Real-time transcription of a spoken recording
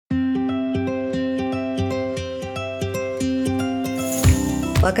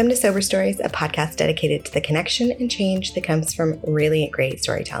Welcome to Sober Stories, a podcast dedicated to the connection and change that comes from really great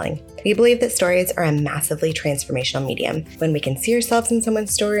storytelling. We believe that stories are a massively transformational medium. When we can see ourselves in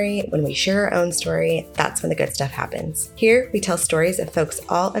someone's story, when we share our own story, that's when the good stuff happens. Here, we tell stories of folks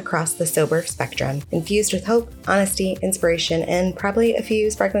all across the sober spectrum, infused with hope, honesty, inspiration, and probably a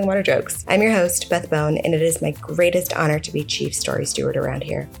few sparkling water jokes. I'm your host, Beth Bone, and it is my greatest honor to be Chief Story Steward around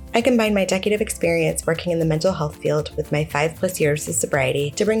here. I combine my decade of experience working in the mental health field with my 5+ years of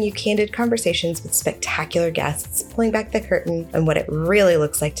sobriety to bring you candid conversations with spectacular guests, pulling back the curtain on what it really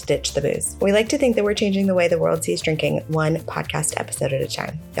looks like to ditch the booze. We like to think that we're changing the way the world sees drinking, one podcast episode at a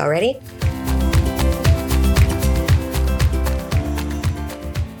time. Y'all ready?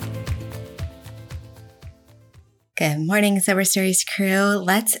 Good morning, Sober Stories crew.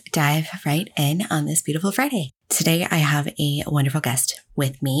 Let's dive right in on this beautiful Friday. Today, I have a wonderful guest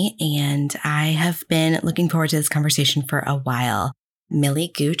with me, and I have been looking forward to this conversation for a while.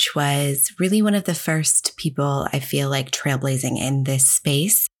 Millie Gooch was really one of the first people I feel like trailblazing in this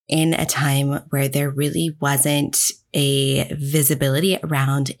space in a time where there really wasn't a visibility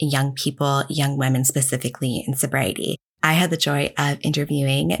around young people, young women specifically in sobriety. I had the joy of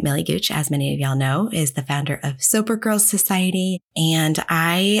interviewing Millie Gooch, as many of y'all know, is the founder of Sober Girls Society. And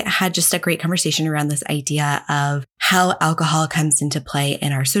I had just a great conversation around this idea of how alcohol comes into play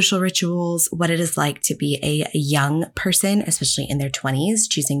in our social rituals, what it is like to be a young person, especially in their 20s,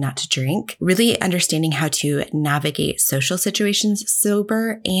 choosing not to drink, really understanding how to navigate social situations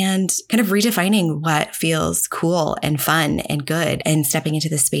sober and kind of redefining what feels cool and fun and good and stepping into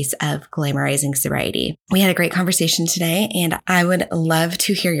the space of glamorizing sobriety. We had a great conversation today, and I would love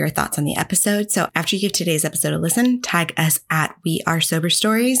to hear your thoughts on the episode. So after you give today's episode a listen, tag us at We Are Sober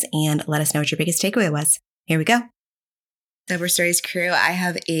Stories and let us know what your biggest takeaway was. Here we go. Sober Stories crew, I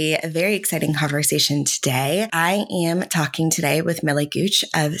have a very exciting conversation today. I am talking today with Millie Gooch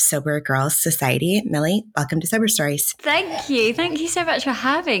of Sober Girls Society. Millie, welcome to Sober Stories. Thank you. Thank you so much for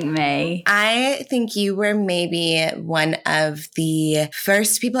having me. I think you were maybe one of the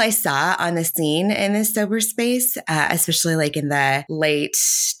first people I saw on the scene in this sober space, especially like in the late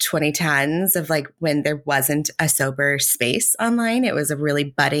 2010s of like when there wasn't a sober space online. It was a really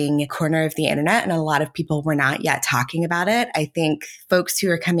budding corner of the internet, and a lot of people were not yet talking about it. I think folks who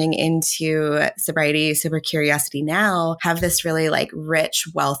are coming into sobriety, sober curiosity now have this really like rich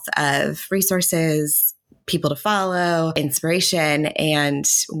wealth of resources, people to follow, inspiration. And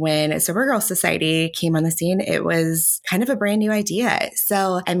when Sober Girls Society came on the scene, it was kind of a brand new idea.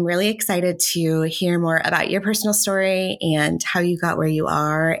 So I'm really excited to hear more about your personal story and how you got where you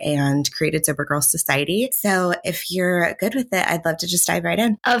are and created Sober Girls Society. So if you're good with it, I'd love to just dive right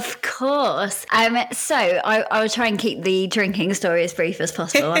in. Of course. So I will try and keep the drinking story as brief as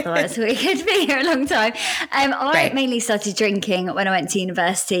possible. Otherwise we could be here a long time. I mainly started drinking when I went to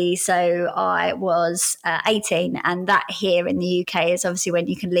university. So I was 18, and that here in the UK is obviously when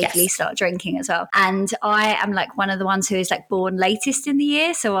you can legally start drinking as well. And I am like one of the ones who is like born latest in the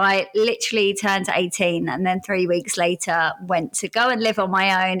year. So I literally turned to 18 and then 3 weeks later went to go and live on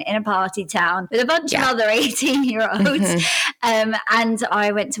my own in a party town with a bunch of other 18-year-olds. And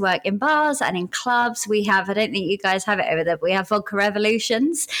I went to work in bars and in clubs. We have, I don't think you guys have it over there, but we have Vodka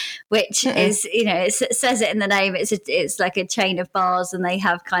Revolutions, which is, you know, it says it in the name. It's like a chain of bars, and they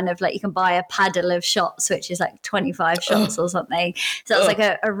have kind of like, you can buy a paddle of shots, which is like 25 shots or something. So it's like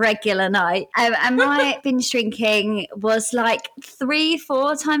a regular night. And my binge drinking was like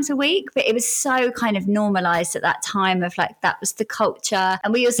 3-4 times a week, but it was so kind of normalized at that time of like, that was the culture.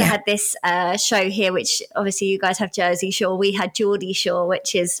 And we also had this show here, which obviously you guys have Jersey Shore. We had Geordie Shore,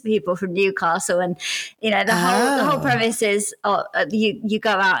 which is people from Newcastle. And, you know, the whole premise is you go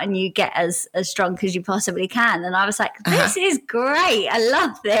out and you get as drunk as you possibly can. And I was like, this is great. I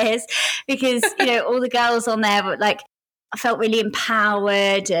love this, because, you know, all the girls on there were like, I felt really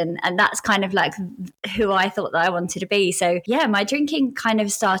empowered, and that's kind of like who I thought that I wanted to be. So yeah, my drinking kind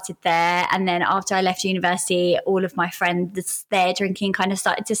of started there. And then after I left university, all of my friends, their drinking kind of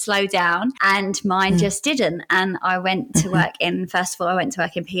started to slow down, and mine just didn't. And I went to work in, first of all, I went to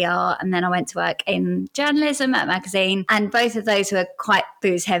work in PR, and then I went to work in journalism at a magazine. And both of those were quite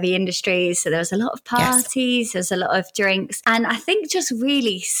booze heavy industries. So there was a lot of parties, there was a lot of drinks. And I think just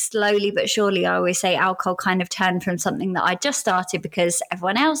really slowly but surely, I always say alcohol kind of turned from something that that I just started because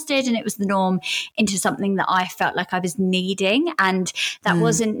everyone else did and it was the norm, into something that I felt like I was needing. And that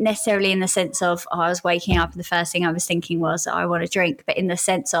wasn't necessarily in the sense of, I was waking up and the first thing I was thinking was, I want a drink, but in the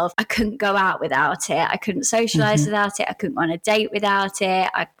sense of I couldn't go out without it. I couldn't socialize without it. I couldn't go on a date without it.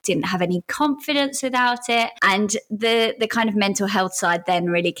 I didn't have any confidence without it. And the kind of mental health side then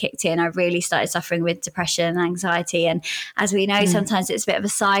really kicked in. I really started suffering with depression and anxiety. And as we know, sometimes it's a bit of a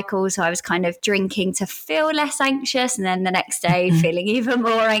cycle. So I was kind of drinking to feel less anxious, and then the next day feeling even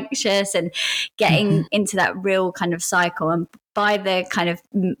more anxious, and getting into that real kind of cycle. And by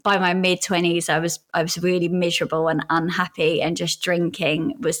my mid-20s, I was really miserable and unhappy, and just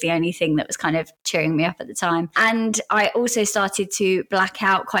drinking was the only thing that was kind of cheering me up at the time. And I also started to black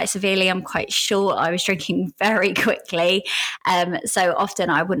out quite severely. I'm quite short. I was drinking very quickly. So often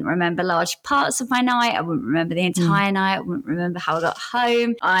I wouldn't remember large parts of my night. I wouldn't remember the entire night. I wouldn't remember how I got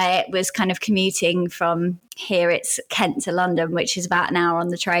home. I was kind of commuting from here, it's Kent to London, which is about an hour on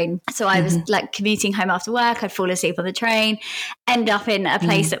the train. So I was like commuting home after work. I'd fall asleep on the train, end up in a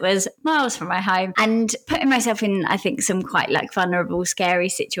place that was miles from my home, and putting myself in, I think, some quite like vulnerable, scary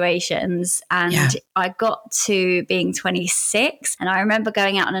situations. And I got to being 26, and I remember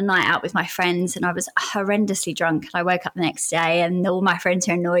going out on a night out with my friends, and I was horrendously drunk. And I woke up the next day and all my friends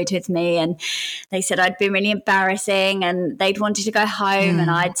were annoyed with me, and they said I'd been really embarrassing, and they'd wanted to go home,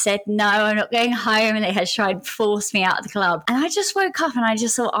 and I'd said, no, I'm not going home. And they had tried to force me out of the club. And I just woke up and I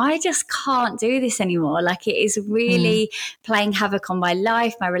just thought, I just can't do this anymore. Like, it is really playing havoc on my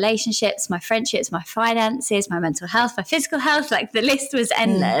life, my relationships, my friendships, my finances, my mental health, my physical health. Like, the list was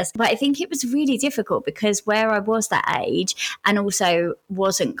endless. But I think it was really difficult because where I was that age, and also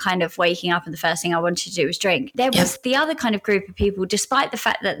wasn't kind of waking up and the first thing I wanted to do was drink, there was the other kind of group of people, despite the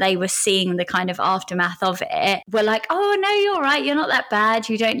fact that they were seeing the kind of aftermath of it, were like, oh no, you're all right, you're not that bad,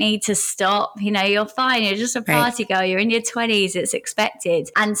 you don't need to stop, you know, you're fine, you're just a party girl, you're in your 20s, it's expected.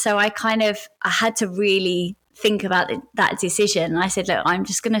 And so I had to really think about that decision. And I said, look, I'm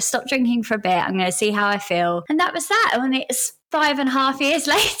just going to stop drinking for a bit, I'm going to see how I feel. And that was that. And it's 5.5 years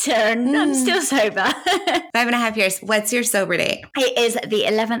later and I'm still sober. 5.5 years. What's your sober date? It is the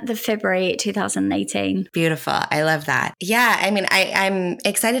 11th of February 2018. Beautiful. I love that. Yeah. I mean, I'm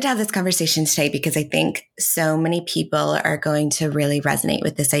excited to have this conversation today because I think so many people are going to really resonate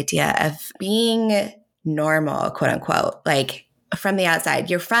with this idea of being normal, quote unquote, like from the outside.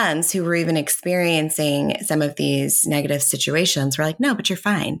 Your friends who were even experiencing some of these negative situations were like, no, but you're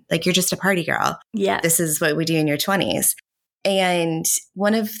fine. Like, you're just a party girl. Yeah. This is what we do in your 20s. And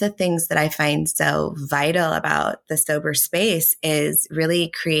one of the things that I find so vital about the sober space is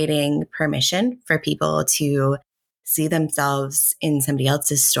really creating permission for people to see themselves in somebody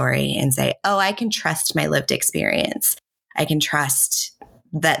else's story and say, oh, I can trust my lived experience. I can trust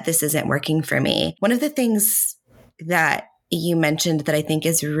that this isn't working for me. One of the things that you mentioned that I think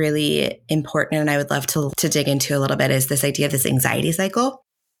is really important, and I would love to dig into a little bit, is this idea of this anxiety cycle.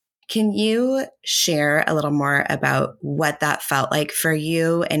 Can you share a little more about what that felt like for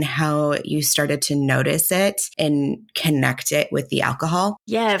you and how you started to notice it and connect it with the alcohol?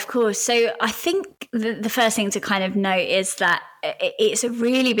 Yeah, of course. So I think the first thing to kind of note is that it's a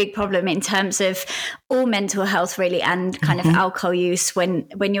really big problem in terms of all mental health, really, and kind of alcohol use when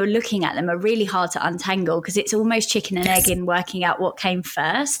you're looking at them are really hard to untangle, because it's almost chicken and egg in working out what came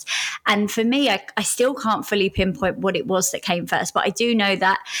first. And for me, I still can't fully pinpoint what it was that came first, but I do know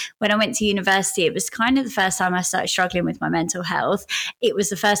that when I went to university, it was kind of the first time I started struggling with my mental health. It was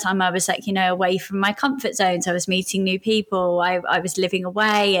the first time I was like, you know, away from my comfort zones. I was meeting new people. I was living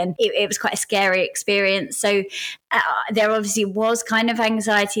away, and it was quite a scary experience. So there obviously was kind of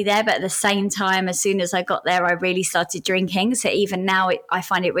anxiety there, but at the same time, as soon as I got there, I really started drinking. So even now, I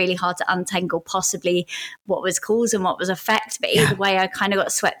find it really hard to untangle possibly what was cause and what was effect. But either way, I kind of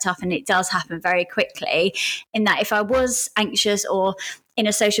got swept up, and it does happen very quickly, in that if I was anxious or in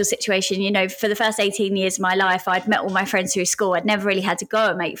a social situation, you know, for the first 18 years of my life, I'd met all my friends through school. I'd never really had to go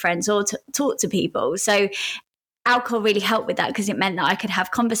and make friends or talk to people. So alcohol really helped with that, because it meant that I could have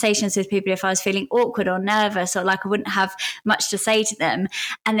conversations with people if I was feeling awkward or nervous, or like I wouldn't have much to say to them.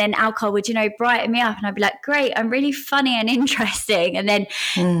 And then alcohol would, you know, brighten me up, and I'd be like, great, I'm really funny and interesting. And then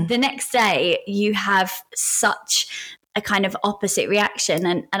the next day you have such a kind of opposite reaction.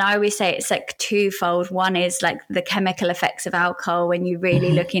 And I always say it's like twofold. One is like the chemical effects of alcohol. When you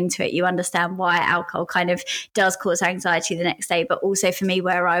really look into it, you understand why alcohol kind of does cause anxiety the next day. But also for me,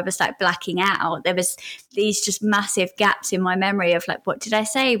 where I was like blacking out, there was these just massive gaps in my memory of like, what did I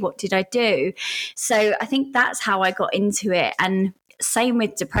say? What did I do? So I think that's how I got into it. And same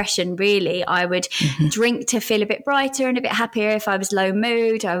with depression, really. I would drink to feel a bit brighter and a bit happier. If I was low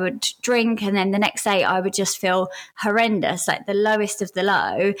mood, I would drink. And then the next day I would just feel horrendous, like the lowest of the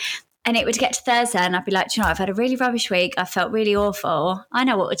low. And it would get to Thursday and I'd be like, you know, I've had a really rubbish week. I felt really awful. I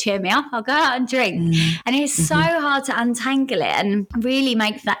know what would cheer me up. I'll go out and drink. And it's so hard to untangle it and really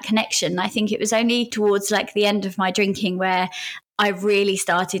make that connection. I think it was only towards like the end of my drinking where I really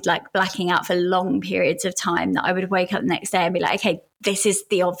started like blacking out for long periods of time, that I would wake up the next day and be like, okay, this is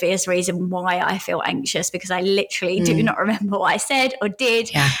the obvious reason why I feel anxious, because I literally do not remember what I said or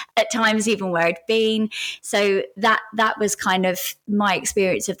did, at times even where I'd been. So that was kind of my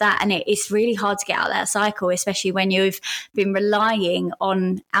experience of that. And it's really hard to get out of that cycle, especially when you've been relying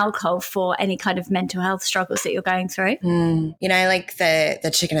on alcohol for any kind of mental health struggles that you're going through. You know, I like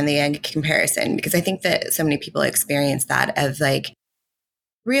the chicken and the egg comparison, because I think that so many people experience that of like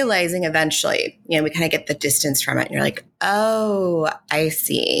realizing eventually, you know, we kind of get the distance from it and you're like, oh, I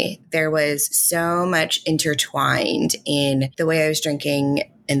see. There was so much intertwined in the way I was drinking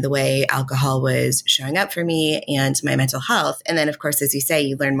and the way alcohol was showing up for me and my mental health. And then, of course, as you say,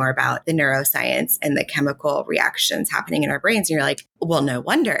 you learn more about the neuroscience and the chemical reactions happening in our brains. And you're like, well, no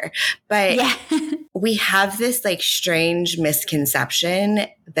wonder. But we have this like strange misconception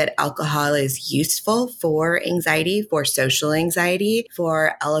that alcohol is useful for anxiety, for social anxiety,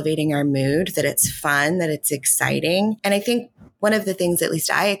 for elevating our mood, that it's fun, that it's exciting. And I think one of the things, at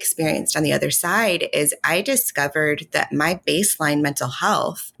least I experienced on the other side, is I discovered that my baseline mental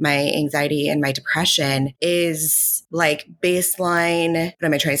health, my anxiety and my depression is like baseline. What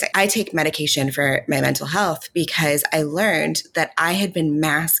am I trying to say? I take medication for my mental health because I learned that I had been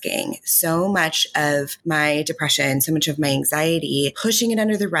masking so much of my depression, so much of my anxiety, pushing it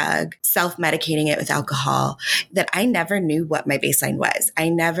under the rug, self-medicating it with alcohol, that I never knew what my baseline was. I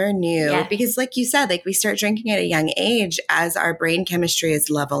never knew because, like you said, like we start drinking at a young age as our brain chemistry is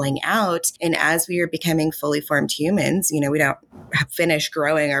leveling out. And as we are becoming fully formed humans, you know, we don't finish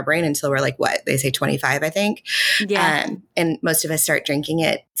growing our brain until we're like, what they say, 25, I think. And most of us start drinking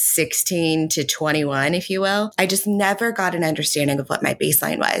at 16 to 21, if you will. I just never got an understanding of what my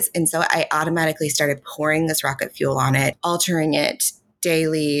baseline was. And so I automatically started pouring this rocket fuel on it, altering it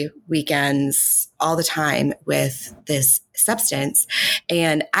daily, weekends, all the time with this substance.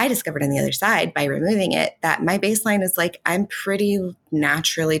 And I discovered on the other side, by removing it, that my baseline is like, I'm pretty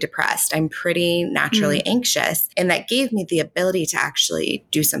naturally depressed. I'm pretty naturally anxious. And that gave me the ability to actually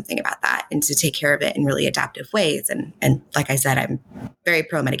do something about that and to take care of it in really adaptive ways. And like I said, I'm very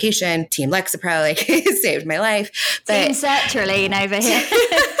pro medication, team Lexapro, like it saved my life. But team sertraline over here.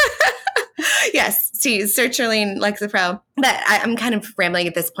 Yes, sertraline, Lexapro. But I'm kind of rambling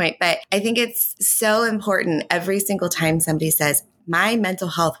at this point, but I think it's so important every single time somebody says, my mental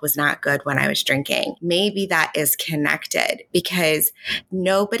health was not good when I was drinking. Maybe that is connected because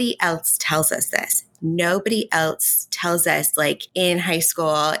nobody else tells us this. Nobody else tells us, like in high school,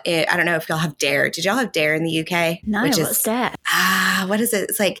 I don't know if y'all have DARE. Did y'all have DARE in the UK? No, what's that? What is it?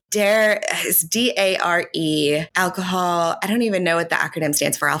 It's like DARE, it's DARE, alcohol. I don't even know what the acronym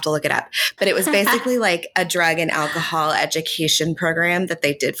stands for. I'll have to look it up. But it was basically like a drug and alcohol education program that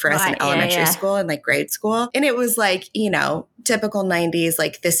they did for us in elementary school and like grade school. And it was like, you know, typical 90s,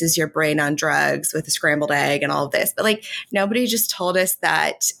 like this is your brain on drugs with a scrambled egg and all of this. But like nobody just told us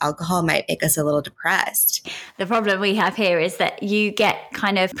that alcohol might make us a little depressed. The problem we have here is that you get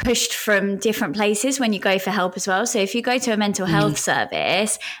kind of pushed from different places when you go for help as well. So if you go to a mental health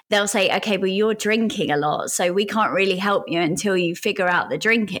service, they'll say, okay, well, you're drinking a lot, so we can't really help you until you figure out the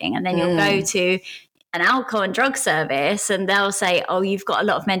drinking. And then you'll go to an alcohol and drug service and they'll say, oh, you've got a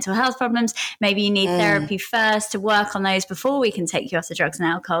lot of mental health problems. Maybe you need therapy first to work on those before we can take you off the drugs and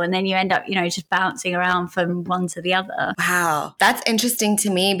alcohol. And then you end up, you know, just bouncing around from one to the other. Wow. That's interesting to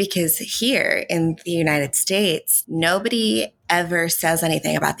me because here in the United States, nobody ever says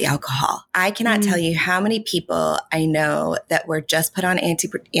anything about the alcohol. I cannot tell you how many people I know that were just put on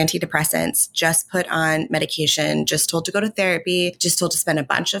antidepressants, just put on medication, just told to go to therapy, just told to spend a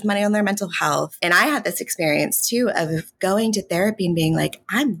bunch of money on their mental health. And I had this experience too of going to therapy and being like,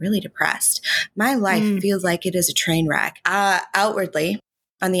 I'm really depressed. My life feels like it is a train wreck. Outwardly,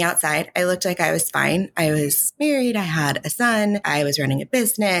 on the outside, I looked like I was fine. I was married. I had a son. I was running a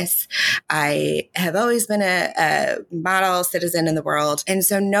business. I have always been a model citizen in the world. And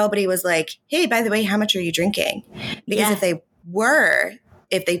so nobody was like, hey, by the way, how much are you drinking? Because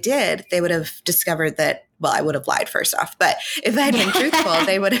if they did, they would have discovered that, well, I would have lied first off. But if I had been truthful,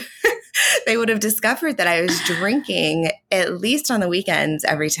 they would have discovered that I was drinking at least on the weekends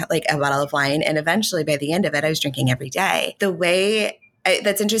every time, like a bottle of wine. And eventually by the end of it, I was drinking every day. The way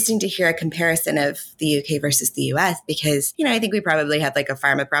that's interesting to hear a comparison of the UK versus the US because, I think we probably have like a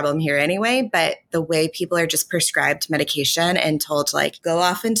pharma problem here anyway, but the way people are just prescribed medication and told like, go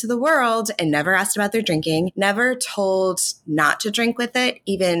off into the world and never asked about their drinking, never told not to drink with it.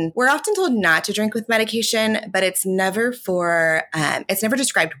 Even we're often told not to drink with medication, but it's never it's never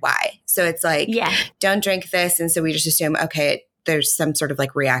described why. So it's like, don't drink this. And so we just assume, okay, there's some sort of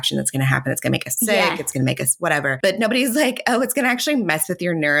like reaction that's going to happen. It's going to make us sick. It's going to make us whatever. But nobody's like, oh, it's going to actually mess with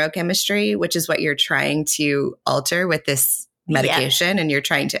your neurochemistry, which is what you're trying to alter with this medication. And you're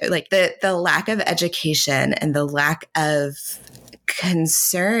trying to like the lack of education and the lack of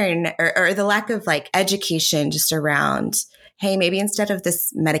concern or the lack of like education just around, hey, maybe instead of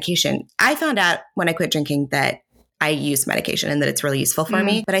this medication, I found out when I quit drinking that I use medication and that it's really useful for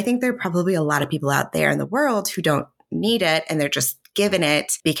me. But I think there are probably a lot of people out there in the world who don't need it and they're just given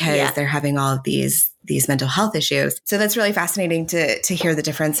it because they're having all of these mental health issues. So that's really fascinating to hear the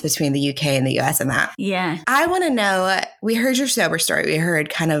difference between the UK and the US in that. Yeah. I want to know, we heard your sober story. We heard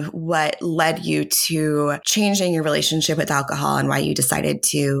kind of what led you to changing your relationship with alcohol and why you decided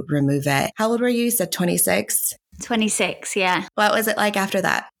to remove it. How old were you? You said 26? 26, yeah. What was it like after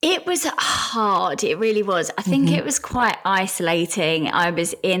that? It was hard. It really was. I think it was quite isolating. I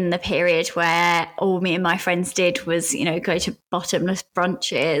was in the period where all me and my friends did was, go to bottomless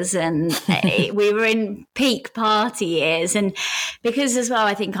brunches and we were in peak party years. And because as well,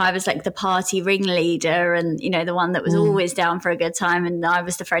 I think I was like the party ringleader and, the one that was always down for a good time. And I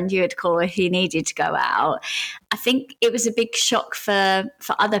was the friend you would call if you needed to go out. I think it was a big shock for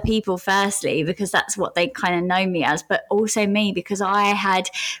other people, firstly, because that's what they kind of know me as, but also me because I had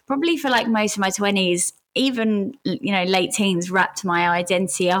probably for like most of my 20s, even, late teens, wrapped my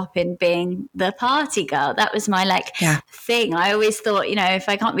identity up in being the party girl. That was my thing. I always thought, if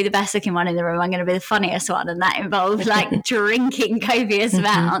I can't be the best looking one in the room, I'm going to be the funniest one. And that involved like drinking copious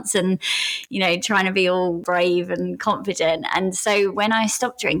amounts and, trying to be all brave and confident. And so when I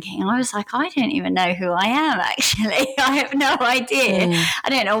stopped drinking, I was like, I don't even know who I am, actually. I have no idea. I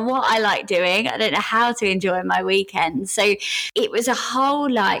don't know what I like doing. I don't know how to enjoy my weekends. So it was a whole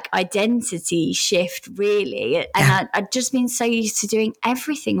like identity shift, really. And I'd just been so used to doing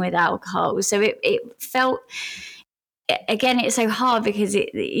everything with alcohol. So it felt, again, it's so hard because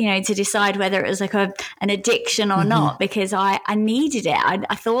to decide whether it was like an addiction or not, because I needed it.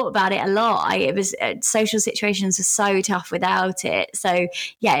 I thought about it a lot. It was social situations were so tough without it. So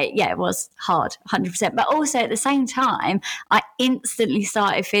it was hard, 100%. But also at the same time, I instantly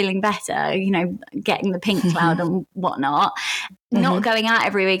started feeling better, getting the pink cloud and whatnot. Not going out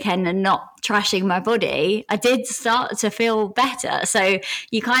every weekend and not trashing my body, I did start to feel better. So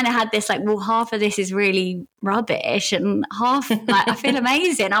you kind of had this like, well, half of this is really rubbish and half like, I feel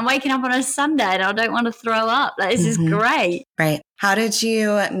amazing. I'm waking up on a Sunday and I don't want to throw up. Like, this is great. Right. How did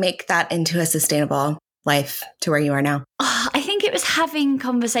you make that into a sustainable life to where you are now? I think it was having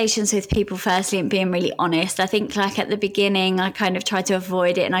conversations with people firstly and being really honest. I think like at the beginning I kind of tried to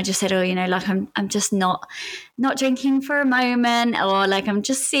avoid it and I just said, I'm just not drinking for a moment, or like I'm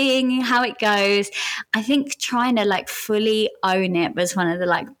just seeing how it goes. I think trying to like fully own it was one of the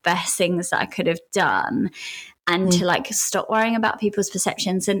like best things that I could have done. And to like stop worrying about people's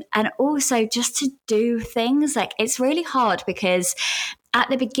perceptions and also just to do things. Like it's really hard because at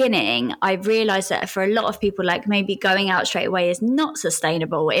the beginning, I realized that for a lot of people, like maybe going out straight away is not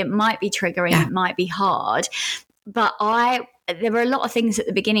sustainable. It might be triggering, it might be hard. But there were a lot of things at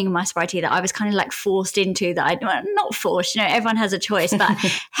the beginning of my sobriety that I was kind of like forced into not forced, everyone has a choice, but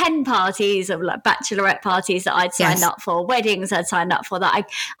hen parties or like bachelorette parties that I'd signed up for, weddings I'd signed up for that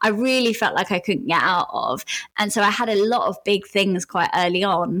I really felt like I couldn't get out of. And so I had a lot of big things quite early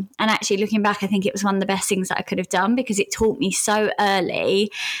on. And actually looking back, I think it was one of the best things that I could have done because it taught me so early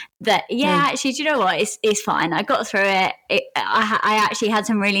that, actually, do you know what? It's fine. I got through it. I actually had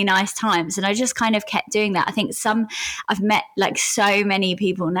some really nice times and I just kind of kept doing that. I think I've met like so many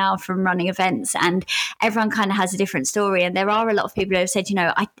people now from running events and everyone kind of has a different story. And there are a lot of people who have said,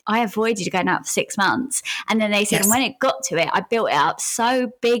 I avoided going out for 6 months. And then they said, and when it got to it, I built it up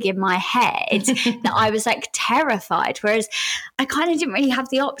so big in my head that I was like terrified. Whereas I kind of didn't really have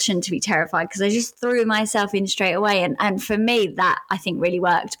the option to be terrified because I just threw myself in straight away. And for me, that I think really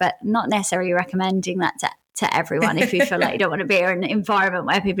worked, but not necessarily recommending that to everyone. If you feel like you don't want to be in an environment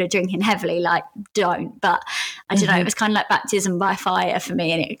where people are drinking heavily, like don't. But I don't know, it was kind of like baptism by fire for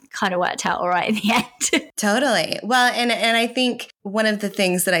me and it kind of worked out all right in the end. Totally. Well, and I think one of the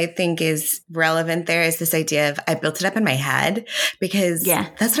things that I think is relevant there is this idea of I built it up in my head because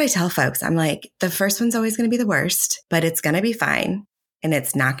that's what I tell folks. I'm like, the first one's always going to be the worst, but it's going to be fine. And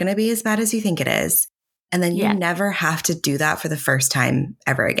it's not going to be as bad as you think it is. And then you never have to do that for the first time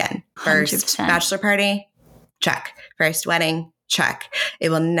ever again. First 100%. bachelor party, check. First wedding, check. It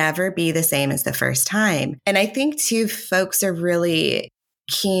will never be the same as the first time. And I think too, folks are really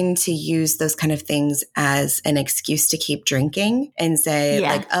keen to use those kind of things as an excuse to keep drinking and say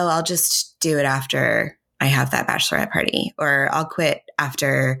like, oh, I'll just do it after I have that bachelorette party, or I'll quit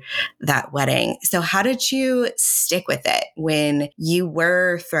after that wedding. So how did you stick with it when you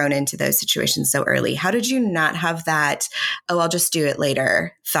were thrown into those situations so early? How did you not have that, oh, I'll just do it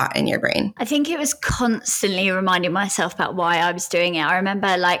later thought in your brain? I think it was constantly reminding myself about why I was doing it. I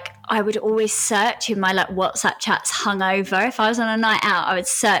remember like I would always search in my like WhatsApp chats hungover. If I was on a night out, I would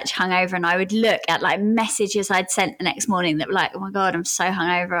search hungover and I would look at like messages I'd sent the next morning that were like, oh my God, I'm so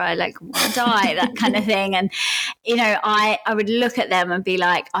hungover. I like want to die, that kind of thing. And, you know, I would look at them and be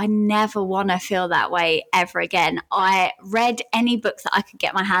like, I never want to feel that way ever again. I read any book that I could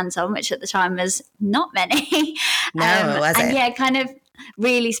get my hands on, which at the time was not many. No, it wasn't. And yeah, kind of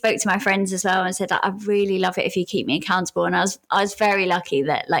really spoke to my friends as well and said, like, I really love it if you keep me accountable. And I was very lucky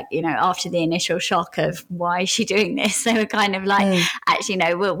that, like, you know, after the initial shock of why is she doing this, they were kind of like, actually,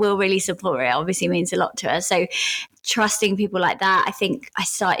 no, we'll really support it. Obviously means a lot to her. So trusting people like that, I think I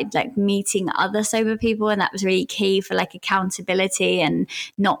started like meeting other sober people, and that was really key for like accountability and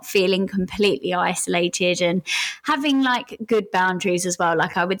not feeling completely isolated and having like good boundaries as well.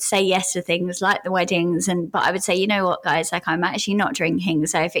 Like I would say yes to things like the weddings, but I would say, you know what, guys, like I'm actually not drinking.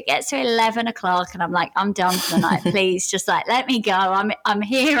 So if it gets to 11 o'clock and I'm like, I'm done for the night, please just like let me go. I'm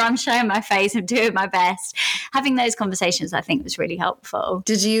here. I'm showing my face. I'm doing my best. Having those conversations, I think, was really helpful.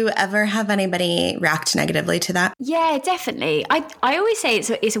 Did you ever have anybody react negatively to that? Yeah, definitely. I always say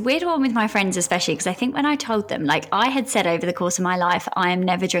it's a weird one with my friends, especially because I think when I told them, like I had said over the course of my life, I am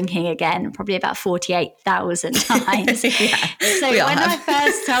never drinking again, probably about 48,000 times. So when I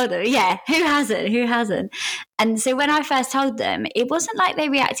first told them, who hasn't? And so when I first told them, it wasn't like they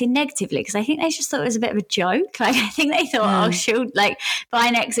reacted negatively, because I think they just thought it was a bit of a joke. Like I think they thought, oh, she'll like by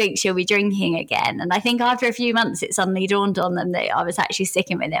next week she'll be drinking again. And I think after a few months, it suddenly dawned on them that I was actually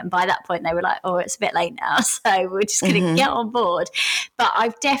sticking with it. And by that point, they were like, oh, it's a bit late now, so we're just going to get on board. But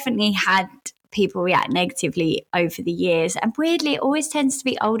I've definitely had people react negatively over the years, and weirdly it always tends to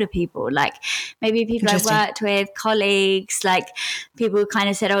be older people, like maybe people I worked with, colleagues, like people kind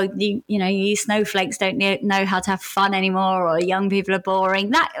of said, oh, you snowflakes don't know how to have fun anymore, or young people are boring,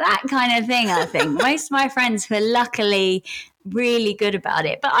 that kind of thing. I think most of my friends were luckily really good about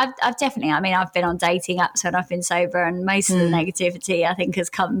it. But I've definitely, I've been on dating apps when I've been sober, and most of the negativity I think has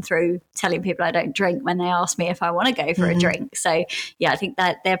come through telling people I don't drink when they ask me if I want to go for a drink. So yeah, I think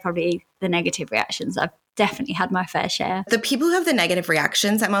that they're probably the negative reactions. I've definitely had my fair share. The people who have the negative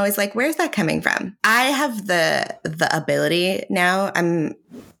reactions, I'm always like, where's that coming from? I have the ability now, I'm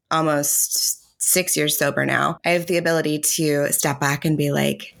almost 6 years sober now. I have the ability to step back and be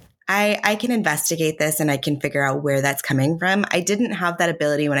like, I can investigate this and I can figure out where that's coming from. I didn't have that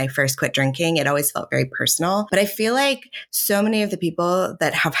ability when I first quit drinking. It always felt very personal. But I feel like so many of the people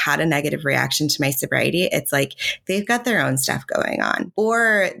that have had a negative reaction to my sobriety, it's like they've got their own stuff going on.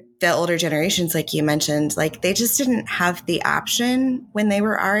 Or the older generations, like you mentioned, like they just didn't have the option when they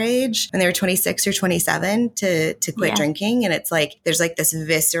were our age, when they were 26 or 27 to quit drinking. And it's like, there's like this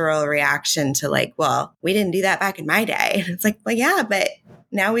visceral reaction to like, well, we didn't do that back in my day. And it's like, well, yeah, but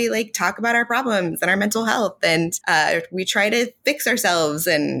now we like talk about our problems and our mental health, and we try to fix ourselves,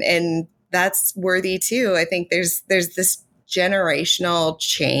 and that's worthy too. I think there's this generational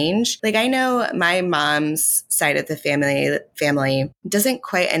change. Like I know my mom's side of the family doesn't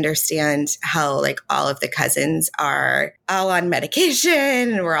quite understand how like all of the cousins are all on medication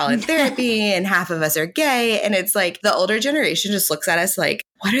and we're all in therapy and half of us are gay. And it's like the older generation just looks at us like,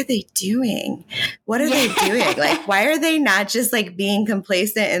 what are they doing? What are they doing? Like, why are they not just like being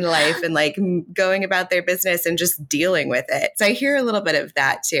complacent in life and like going about their business and just dealing with it? So I hear a little bit of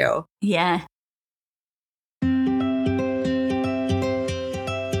that too. Yeah.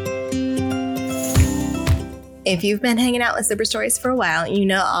 If you've been hanging out with Sober Stories for a while, you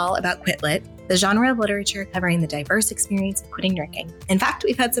know all about Quit Lit, the genre of literature covering the diverse experience of quitting drinking. In fact,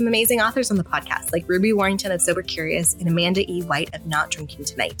 we've had some amazing authors on the podcast, like Ruby Warrington of Sober Curious and Amanda E. White of Not Drinking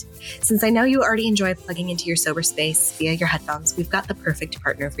Tonight. Since I know you already enjoy plugging into your sober space via your headphones, we've got the perfect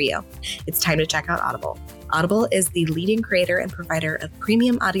partner for you. It's time to check out Audible. Audible is the leading creator and provider of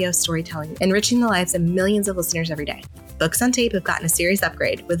premium audio storytelling, enriching the lives of millions of listeners every day. Books on Tape have gotten a serious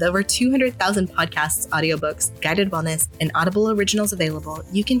upgrade. With over 200,000 podcasts, audiobooks, guided wellness, and Audible originals available,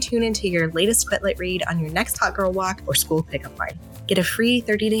 you can tune into your latest Quit Lit read on your next hot girl walk or school pickup line. Get a free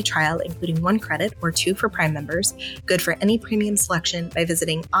 30-day trial, including 1 credit or 2 for Prime members, good for any premium selection by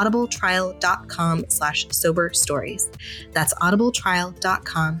visiting audibletrial.com/soberstories. That's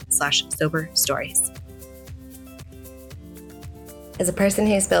audibletrial.com/soberstories. As a person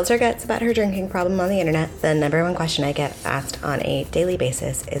who spills her guts about her drinking problem on the internet, the number one question I get asked on a daily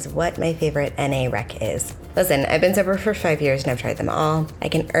basis is what my favorite NA rec is. Listen, I've been sober for 5 years and I've tried them all. I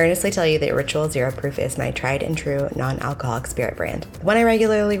can earnestly tell you that Ritual Zero Proof is my tried and true non-alcoholic spirit brand. The one I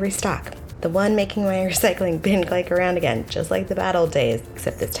regularly restock. The one making my recycling bin click around again, just like the bad old days,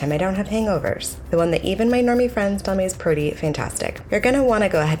 except this time I don't have hangovers. The one that even my normie friends tell me is pretty fantastic. You're gonna wanna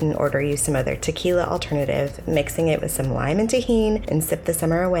go ahead and order you some other tequila alternative, mixing it with some lime and tahini, and sip the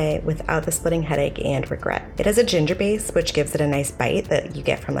summer away without the splitting headache and regret. It has a ginger base, which gives it a nice bite that you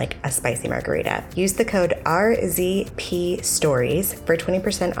get from like a spicy margarita. Use the code RZPStories for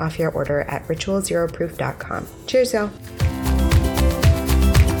 20% off your order at ritualzeroproof.com. Cheers, y'all.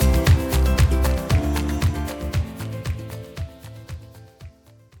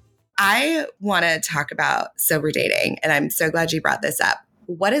 I want to talk about sober dating, and I'm so glad you brought this up.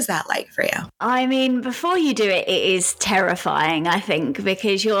 What is that like for you? I mean, before you do it, it is terrifying, I think,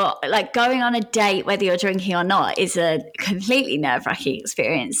 because you're like going on a date, whether you're drinking or not, is a completely nerve-wracking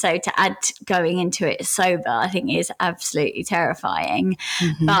experience. So to add going into it sober, I think is absolutely terrifying.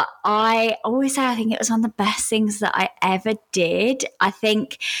 Mm-hmm. But I always say I think it was one of the best things that I ever did. I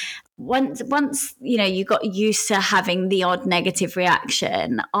think once you know you got used to having the odd negative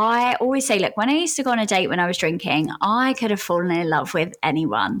reaction, I always say, look, when I used to go on a date when I was drinking, I could have fallen in love with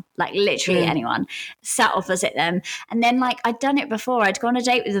anyone, like literally anyone, sat opposite them. And then like I'd done it before, I'd go on a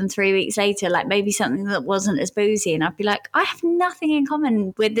date with them 3 weeks later, like maybe something that wasn't as boozy, and I'd be like, I have nothing in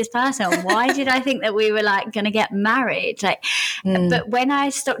common with this person. Why did I think that we were like going to get married? Like, but when I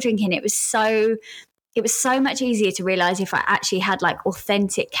stopped drinking, it was so much easier to realize if I actually had like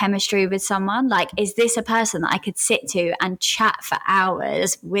authentic chemistry with someone. Like, is this a person that I could sit to and chat for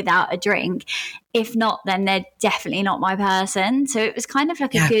hours without a drink? If not, then they're definitely not my person. So it was kind of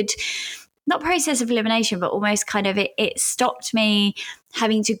like a good, not process of elimination, but almost kind of it stopped me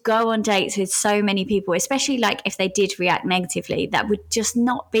having to go on dates with so many people, especially like if they did react negatively, that would just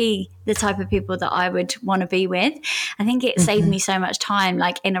not be the type of people that I would want to be with. I think it saved me so much time,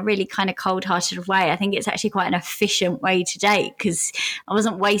 like in a really kind of cold-hearted way. I think it's actually quite an efficient way to date because I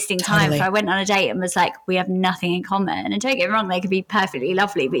wasn't wasting time. Totally. If I went on a date and was like, we have nothing in common, and don't get me wrong, they could be perfectly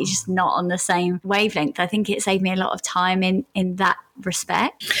lovely, but you're just not on the same wavelength. I think it saved me a lot of time in that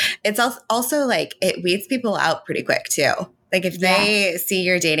respect. It's also like it weeds people out pretty quick too. Like if they see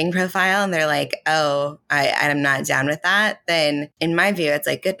your dating profile and they're like, oh, I'm not down with that, then in my view, it's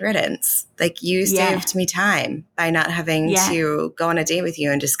like good riddance. Like you saved me time by not having to go on a date with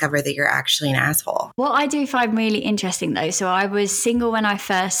you and discover that you're actually an asshole. What I do find really interesting though, so I was single when I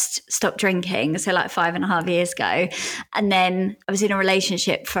first stopped drinking, so like 5.5 years ago. And then I was in a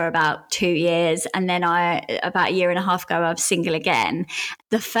relationship for about 2 years. And then about a year and a half ago, I was single again.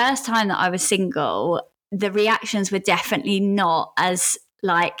 The first time that I was single, the reactions were definitely not as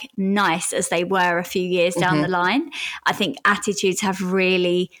like nice as they were a few years down the line. I think attitudes have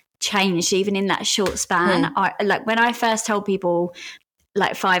really changed even in that short span. Like when I first told people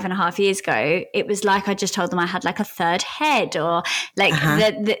like 5.5 years ago, it was like I just told them I had like a third head, or like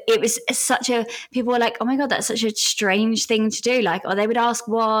it was such a, people were like, oh my God, that's such a strange thing to do. Like, or they would ask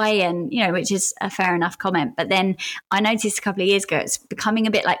why, and you know, which is a fair enough comment. But then I noticed a couple of years ago, it's becoming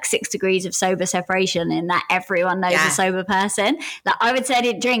a bit like 6 degrees of sober separation in that everyone knows a sober person. Like I would say I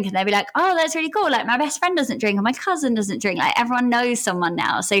didn't drink and they'd be like, oh, that's really cool. Like my best friend doesn't drink or my cousin doesn't drink. Like everyone knows someone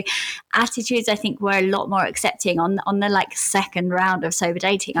now. So attitudes, I think, were a lot more accepting on the like second round of sober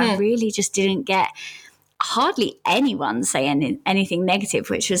dating. I really just didn't get hardly anyone saying anything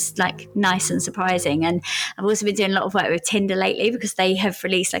negative, which was like nice and surprising. And I've also been doing a lot of work with Tinder lately because they have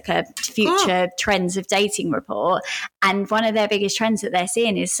released like a future trends of dating report, and one of their biggest trends that they're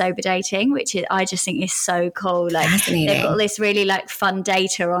seeing is sober dating, which I just think is so cool. Like they've got all this really like fun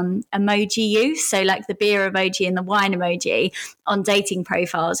data on emoji use, so like the beer emoji and the wine emoji on dating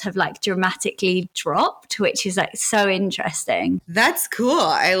profiles have like dramatically dropped, which is like so interesting. That's cool.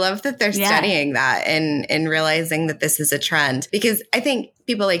 I love that they're studying that and realizing that this is a trend, because I think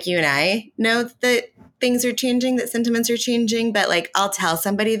people like you and I know that things are changing, that sentiments are changing, but like I'll tell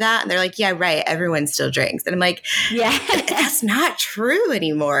somebody that and they're like, yeah, right, everyone still drinks. And I'm like, that's not true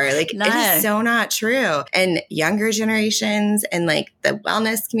anymore. Like it is so not true. And younger generations and like the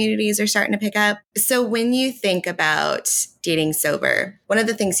wellness communities are starting to pick up. So when you think about dating sober. One of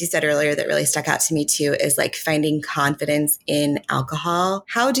the things you said earlier that really stuck out to me too is like finding confidence in alcohol.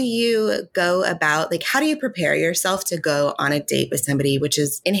 How do you go about, like, how do you prepare yourself to go on a date with somebody, which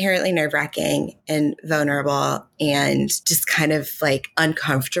is inherently nerve-wracking and vulnerable and just kind of like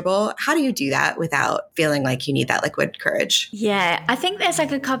uncomfortable? How do you do that without feeling like you need that liquid courage? Yeah, I think there's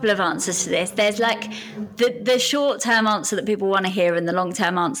like a couple of answers to this. There's like the short-term answer that people want to hear and the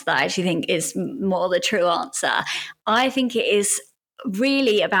long-term answer that I actually think is more the true answer. I think it is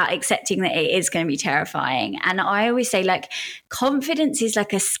really about accepting that it is going to be terrifying. And I always say, like, confidence is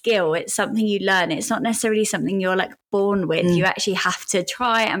like a skill. It's something you learn. It's not necessarily something you're like born with. You actually have to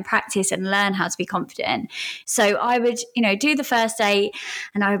try and practice and learn how to be confident. So I would, do the first date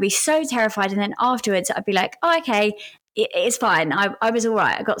and I would be so terrified. And then afterwards I'd be like, oh, okay, it's fine. I was all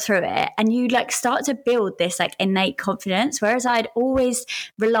right. I got through it. And you like start to build this like innate confidence. Whereas I'd always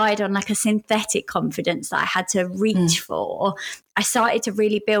relied on like a synthetic confidence that I had to reach for. I started to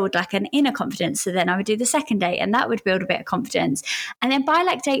really build like an inner confidence. So then I would do the second date and that would build a bit of confidence. And then by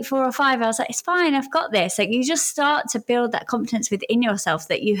like date 4 or 5, I was like, it's fine. I've got this. Like you just start to build that confidence within yourself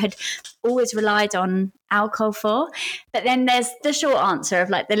that you had always relied on alcohol for. But then there's the short answer of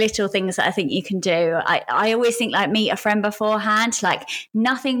like the little things that I think you can do. I always think like meet a friend beforehand. Like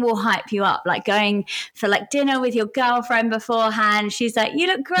nothing will hype you up. Like going for like dinner with your girlfriend beforehand. She's like, you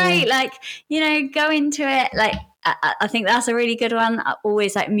look great. Like, go into it. Like, I think that's a really good one. I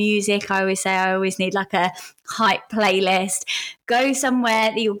always like music. I always say I always need like a hype playlist. Go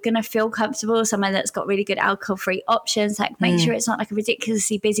somewhere that you're going to feel comfortable, somewhere that's got really good alcohol-free options. Like make sure it's not like a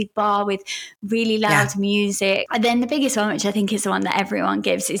ridiculously busy bar with really loud music. And then the biggest one, which I think is the one that everyone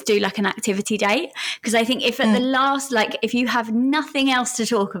gives, is do like an activity date. Because I think if at the last, like if you have nothing else to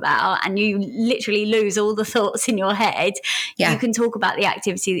talk about and you literally lose all the thoughts in your head, you can talk about the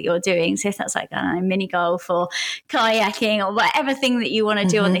activity that you're doing. So if that's like, I don't know, mini golf or kayaking or whatever thing that you want to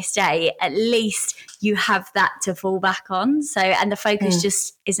do on this day, at least you have that to fall back on. So, and the focus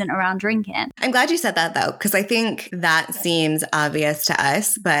just isn't around drinking. I'm glad you said that though, because I think that seems obvious to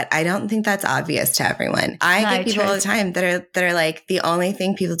us, but I don't think that's obvious to everyone. I get people all the time that are like, the only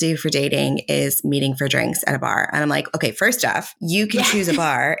thing people do for dating is meeting for drinks at a bar. And I'm like, okay, first off, you can choose a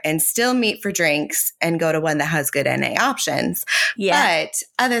bar and still meet for drinks and go to one that has good NA options. But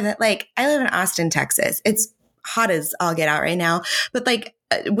other than like, I live in Austin, Texas. It's hot as all get out right now. But like,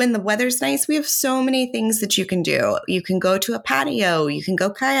 when the weather's nice, we have so many things that you can do. You can go to a patio. You can go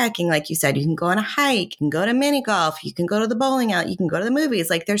kayaking, like you said. You can go on a hike. You can go to mini golf. You can go to the bowling alley. You can go to the movies.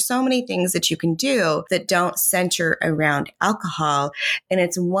 Like there's so many things that you can do that don't center around alcohol. And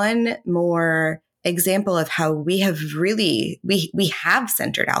it's one more example of how we have really, we have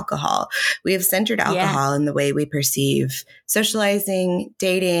centered alcohol. We have centered alcohol in the way we perceive socializing,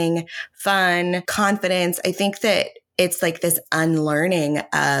 dating, fun, confidence. I think that it's like this unlearning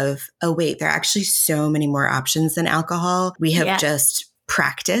of, oh, wait, there are actually so many more options than alcohol. We have just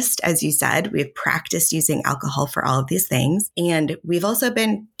practiced, as you said, we've practiced using alcohol for all of these things. And we've also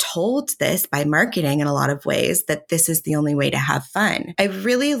been told this by marketing in a lot of ways that this is the only way to have fun. I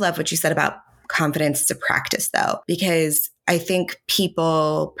really love what you said about confidence to practice though, because I think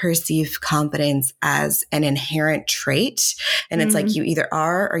people perceive confidence as an inherent trait. And it's like you either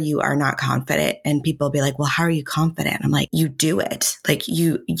are or you are not confident. And people will be like, well, how are you confident? I'm like, you do it. Like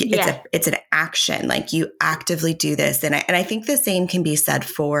it's an action. Like you actively do this. And I think the same can be said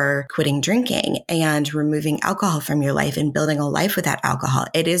for quitting drinking and removing alcohol from your life and building a life without alcohol.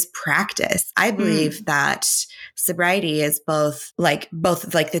 It is practice. I believe that sobriety is both like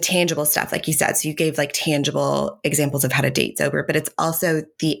the tangible stuff, like you said. So you gave like tangible examples of how to date sober, but it's also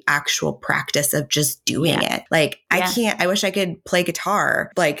the actual practice of just doing it. Like I wish I could play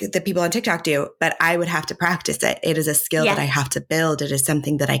guitar like the people on TikTok do, but I would have to practice it. It is a skill that I have to build. It is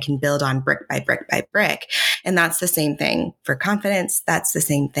something that I can build on brick by brick by brick. And that's the same thing for confidence. That's the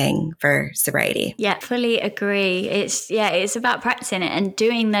same thing for sobriety. Yeah, fully agree. It's about practicing it and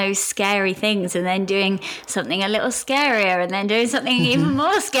doing those scary things and then doing something a little scarier and then doing something even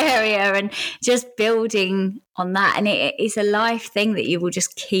more scarier and just building on that. And it's a life thing that you will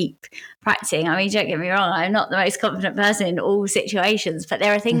just keep practicing. I mean, don't get me wrong, I'm not the most confident person in all situations, but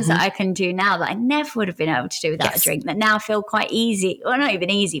there are things that I can do now that I never would have been able to do without a drink that now feel quite easy, or not even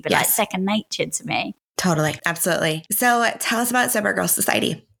easy, but like second nature to me. Totally. Absolutely. So tell us about Sober Girl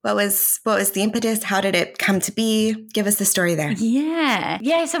Society. What was the impetus? How did it come to be? Give us the story there.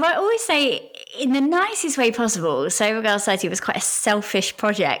 Yeah. So I always say in the nicest way possible, Sober Girl Society was quite a selfish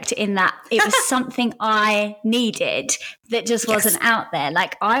project in that it was something I needed that just wasn't out there.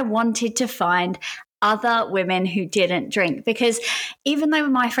 Like I wanted to find other women who didn't drink, because even though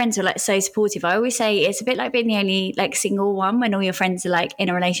my friends were like so supportive, I always say it's a bit like being the only like single one when all your friends are like in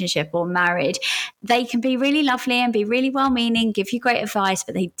a relationship or married. They can be really lovely and be really well-meaning, give you great advice,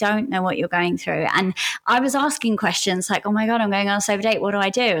 but they don't know what you're going through. And I was asking questions like, oh my God, I'm going on a sober date, what do I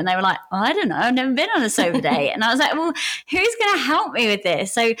do? And they were like, well, I don't know, I've never been on a sober date. And I was like, well, who's going to help me with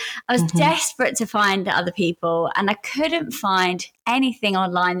this? So I was desperate to find other people, and I couldn't find anything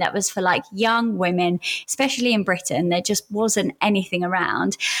online that was for like young women, especially in Britain. There just wasn't anything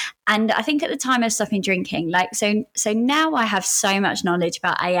around. And I think at the time of stopping drinking, like, so now I have so much knowledge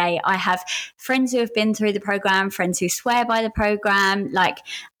about AA. I have friends who have been through the program, friends who swear by the program. Like,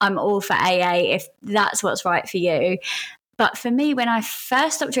 I'm all for AA if that's what's right for you. But for me, when I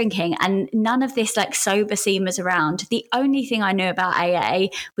first stopped drinking and none of this like sober scene was around, the only thing I knew about AA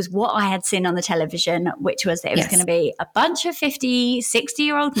was what I had seen on the television, which was that it was going to be a bunch of 50,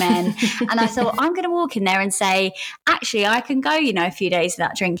 60-year-old men. And I thought, I'm going to walk in there and say, actually, I can go, a few days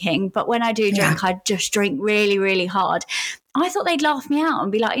without drinking. But when I do drink, I just drink really, really hard. I thought they'd laugh me out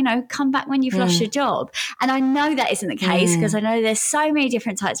and be like, come back when you've lost your job. And I know that isn't the case, because I know there's so many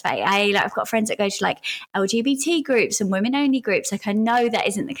different types of AA. Like, I've got friends that go to like LGBT groups and women only groups. Like, I know that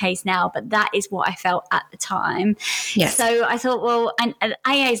isn't the case now, but that is what I felt at the time. Yes. So I thought, well, and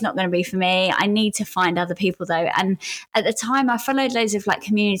AA is not going to be for me. I need to find other people though. And at the time I followed loads of like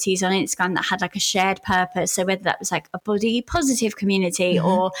communities on Instagram that had like a shared purpose. So whether that was like a body positive community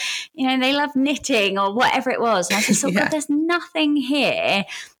or, they love knitting or whatever it was. And I just thought, God, there's nothing here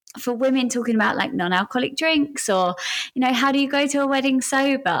for women talking about like non-alcoholic drinks or, how do you go to a wedding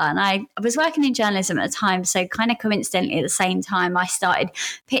sober? And I was working in journalism at the time. So kind of coincidentally at the same time, I started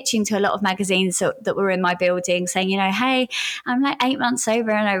pitching to a lot of magazines that were in my building saying, hey, I'm like 8 months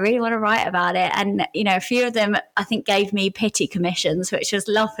sober and I really want to write about it. And, a few of them, I think, gave me pity commissions, which was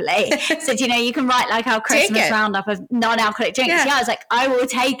lovely. Said, you can write like our Christmas roundup of non-alcoholic drinks. Yeah, I was like, I will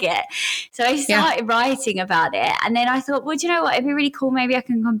take it. So I started writing about it. And then I thought, well, do you know what? It'd be really cool. Maybe I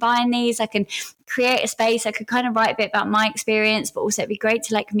can combine these. I can create a space. I could kind of write a bit about my experience, but also it'd be great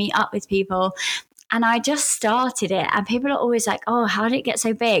to like meet up with people. And I just started it, and people are always like, oh, how did it get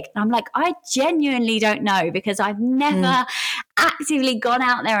so big? And I'm like, I genuinely don't know, because I've never actively gone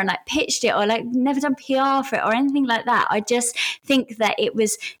out there and like pitched it or like never done PR for it or anything like that. I just think that it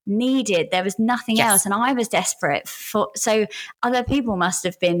was needed. There was nothing else. And I was desperate so other people must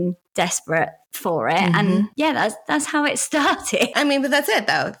have been desperate for it. And that's how it started. I mean, but that's it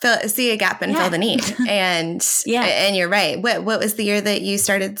though. See a gap and fill the need. And and you're right. What was the year that you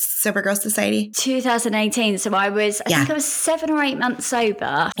started Sober Girl Society? 2018. So I think I was 7 or 8 months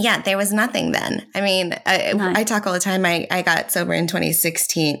sober. Yeah, there was nothing then. I mean, I talk all the time. I got sober in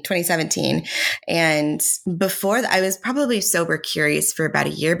 2017. And before that, I was probably sober curious for about a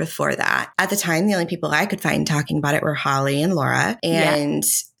year before that. At the time, the only people I could find talking about it were Holly and Laura. And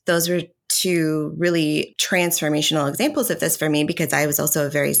those were two really transformational examples of this for me, because I was also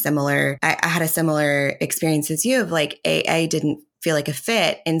I had a similar experience as you of like AA didn't feel like a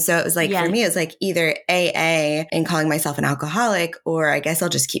fit. And so it was like, for me, it was like either AA and calling myself an alcoholic, or I guess I'll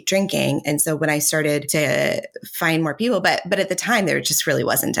just keep drinking. And so when I started to find more people, but at the time there just really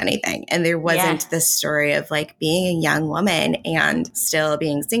wasn't anything. And there wasn't this story of like being a young woman and still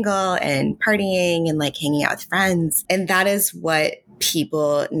being single and partying and like hanging out with friends. And that is what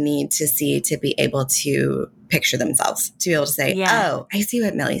people need to see to be able to picture themselves, to be able to say, oh, I see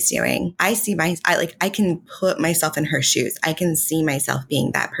what Millie's doing. I can put myself in her shoes. I can see myself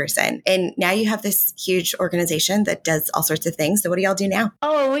being that person. And now you have this huge organization that does all sorts of things. So what do y'all do now?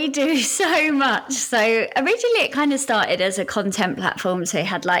 Oh, we do so much. So originally it kind of started as a content platform. So it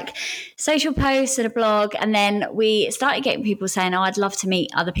had like social posts and a blog. And then we started getting people saying, oh, I'd love to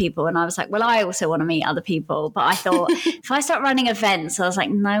meet other people. And I was like, well, I also want to meet other people. But I thought if I start running events, I was like,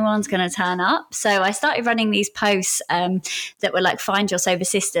 no one's going to turn up. So I started running these posts that were like Find Your Sober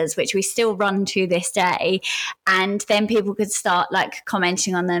Sisters, which we still run to this day. And then people could start like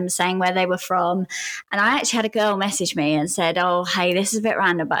commenting on them, saying where they were from. And I actually had a girl message me and said, oh, hey, this is a bit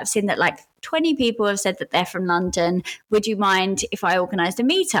random, but I've seen that like 20 people have said that they're from London. Would you mind if I organised a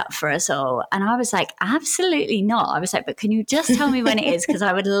meetup for us all? And I was like, absolutely not. I was like, but can you just tell me when it is? Because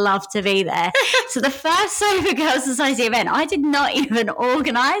I would love to be there. So the first Sober Girl Society event, I did not even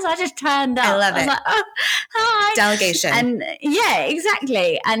organise. I just turned up. I love it. I was like, oh, hi. Delegation. And yeah,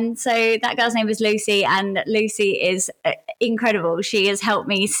 exactly. And so that girl's name was Lucy, and Lucy is incredible. She has helped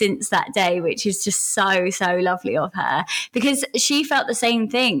me since that day, which is just so, so lovely of her, because she felt the same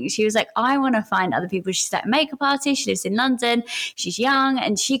thing. She was like, I I want to find other people. She's at a makeup artist. She lives in London. She's young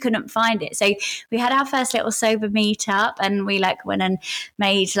and she couldn't find it. So we had our first little sober meetup, and we like went and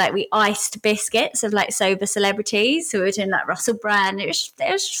made like, we iced biscuits of like sober celebrities. So we were doing like Russell Brand. It was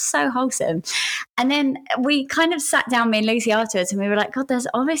just so wholesome. And then we kind of sat down, me and Lucy, afterwards, and we were like, God, there's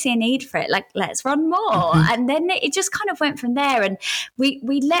obviously a need for it. Like, let's run more. And then it just kind of went from there. And we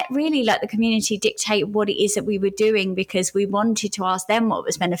let really like the community dictate what it is that we were doing, because we wanted to ask them what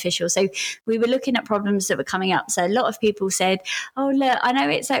was beneficial. So we were looking at problems that were coming up. So a lot of people said, oh, look, I know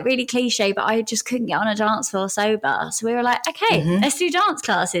it's like really cliche, but I just couldn't get on a dance floor sober. So we were like, okay, let's do dance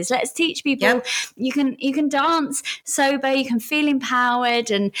classes. Let's teach people you can dance sober, you can feel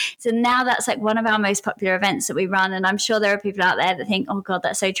empowered. And so now that's like one of our most popular events that we run. And I'm sure there are people out there that think, oh God,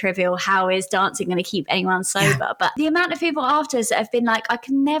 that's so trivial. How is dancing going to keep anyone sober? But the amount of people after us that have been like, I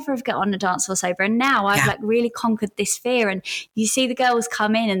can never have got on a dance floor sober. And now I've like really conquered this fear. And you see the girls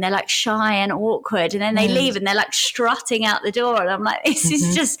come in and they're like shy and awkward, and then they leave and they're like strutting out the door. And I'm like, this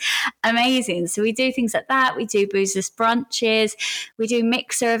is just amazing. So we do things like that. We do boozless brunches. We do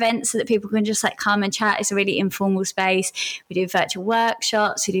mixer events so that people can just like come and chat. It's a really informal space. We do virtual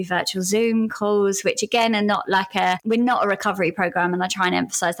workshops. We do virtual Zoom calls, which again are not like we're not a recovery program. And I try and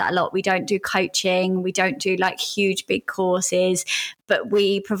emphasize that a lot. We don't do coaching. We don't do like huge, big courses, but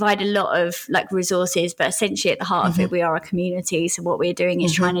we provide a lot of like resources. But essentially at the heart of it, we are a community. So what we're doing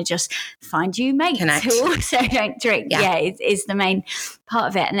is trying to just find you mates who also don't drink. Is the main part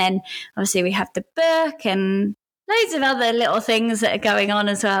of it. And then obviously we have the book and loads of other little things that are going on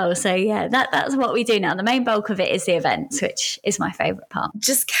as well. So yeah, that's what we do now. The main bulk of it is the events, which is my favorite part.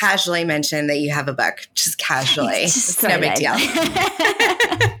 Just casually mention that you have a book. Just casually. It's no big deal.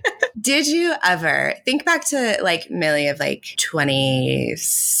 Did you ever think back to like Millie of like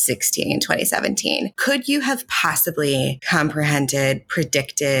 2016, 2017? Could you have possibly comprehended,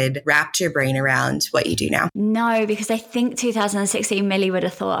 predicted, wrapped your brain around what you do now? No, because I think 2016 Millie would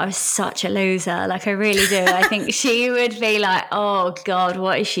have thought I was such a loser. Like I really do. I think she would be like, oh God,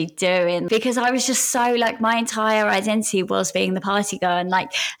 what is she doing? Because I was just so like, my entire identity was being the party girl. And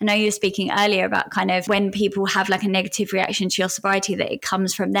like, I know you were speaking earlier about kind of when people have like a negative reaction to your sobriety, that it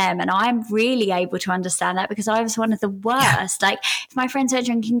comes from them. And I'm really able to understand that, because I was one of the worst. Like if my friends were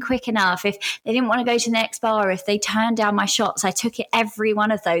drinking quick enough, if they didn't want to go to the next bar, if they turned down my shots, I took it, every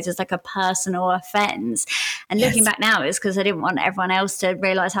one of those as like a personal offense. And looking back now, it's because I didn't want everyone else to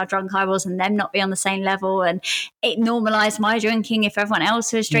realize how drunk I was and them not be on the same level. And it normalized my drinking if everyone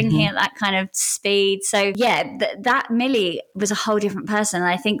else was drinking at that kind of speed. So yeah, that Millie was a whole different person.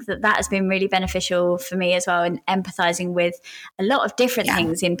 And I think that has been really beneficial for me as well, in empathizing with a lot of different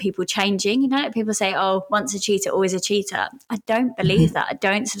things in people changing. You know, people say, oh, once a cheater, always a cheater. I don't believe that. I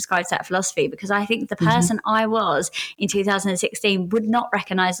don't subscribe to that philosophy, because I think the person I was in 2016 would not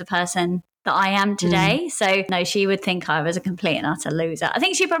recognize the person that I am today. So no, she would think I was a complete and utter loser. I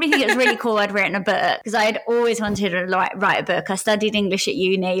think she'd probably think it was really cool I'd written a book, because I had always wanted to write a book. I studied English at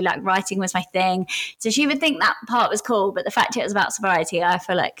uni, like writing was my thing. So she would think that part was cool, but the fact it was about sobriety, I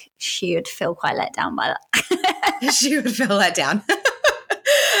feel like she would feel quite let down by that. She would feel let down.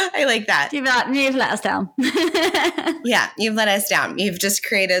 I like that. You've let us down. Yeah, you've let us down. You've just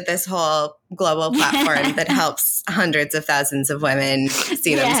created this whole global platform that helps hundreds of thousands of women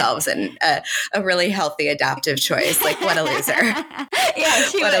see themselves in a really healthy, adaptive choice. Like, what a loser. Yeah,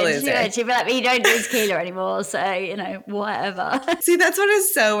 she would. She'd be like, you don't do tequila anymore, so, you know, whatever. See, that's what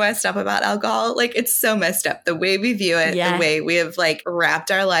is so messed up about alcohol. Like, it's so messed up. The way we view it, the way we have, like,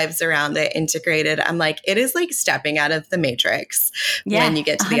 wrapped our lives around it, integrated. I'm like, it is like stepping out of the matrix when you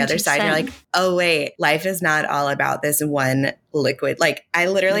get to the 100%. Other side. You're like, oh, wait, life is not all about this one liquid. Like, I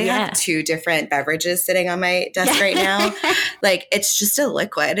literally have two different beverages sitting on my desk right now. Like, it's just a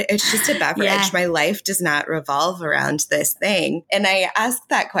liquid. It's just a beverage. My life does not revolve around this thing. And I asked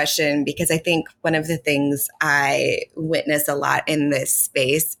that question because I think one of the things I witness a lot in this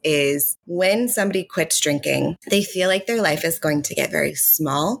space is when somebody quits drinking, they feel like their life is going to get very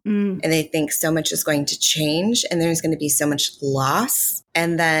small and they think so much is going to change and there's going to be so much loss.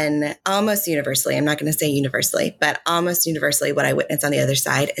 And then almost universally, I'm not going to say universally, but almost universally, what I witness on the other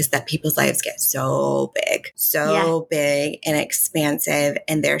side is that people's lives get so big and expansive.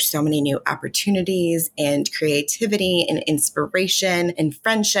 And there's so many new opportunities and creativity and inspiration and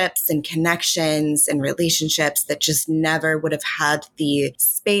friendships and connections and relationships that just never would have had the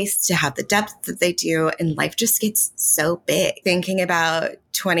space to have the depth that they do. And life just gets so big. Thinking about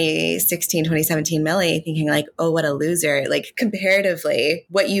 2016, 2017 Millie thinking like, oh, what a loser. Like comparatively,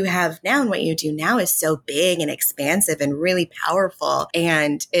 what you have now and what you do now is so big and expansive and really powerful.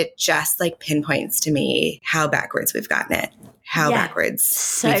 And it just like pinpoints to me how backwards we've gotten it, how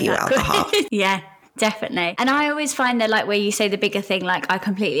backwards we view alcohol. Yeah. Definitely. And I always find that like where you say the bigger thing, like I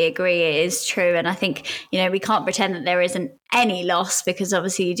completely agree it is true. And I think, we can't pretend that there isn't any loss because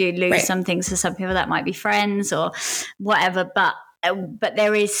obviously you do lose some things for some people that might be friends or whatever. But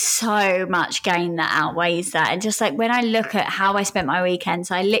there is so much gain that outweighs that. And just like when I look at how I spent my weekends,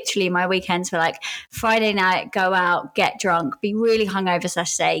 my weekends were like Friday night, go out, get drunk, be really hungover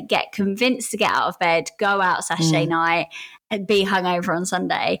Saturday, get convinced to get out of bed, go out Saturday night and be hungover on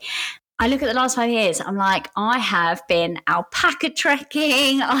Sunday. I look at the last 5 years, I'm like, I have been alpaca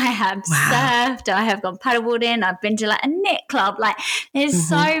trekking, I have surfed, I have gone paddleboarding, I've been to like a knit club. Like there's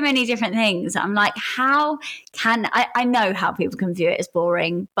so many different things. I'm like, how can, I know how people can view it as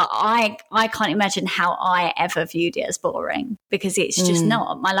boring, but I can't imagine how I ever viewed it as boring because it's just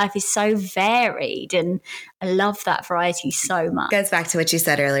not. My life is so varied and I love that variety so much. It goes back to what you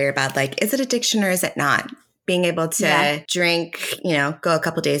said earlier about like, is it addiction or is it not? Being able to drink, go a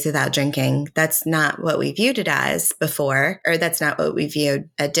couple days without drinking. That's not what we viewed it as before, or that's not what we viewed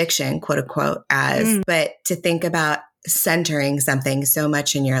addiction, quote unquote, as. But to think about centering something so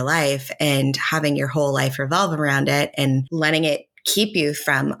much in your life and having your whole life revolve around it and letting it keep you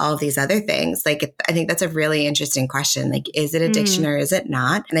from all these other things. Like, I think that's a really interesting question. Like, is it addiction or is it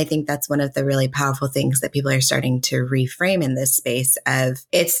not? And I think that's one of the really powerful things that people are starting to reframe in this space of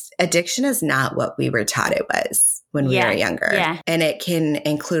addiction is not what we were taught it was when we were younger. Yeah. And it can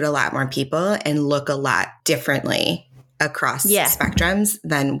include a lot more people and look a lot differently across spectrums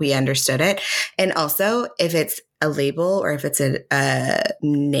than we understood it. And also, if it's a label or if it's a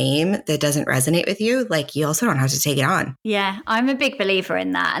name that doesn't resonate with you, like you also don't have to take it on. Yeah, I'm a big believer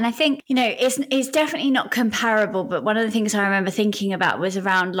in that. And I think, it's definitely not comparable. But one of the things I remember thinking about was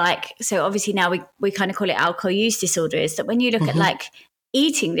around like, so obviously now we kind of call it alcohol use disorder, is that when you look at like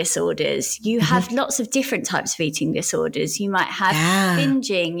eating disorders, you have lots of different types of eating disorders. You might have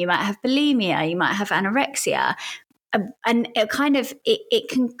binging, you might have bulimia, you might have anorexia. And it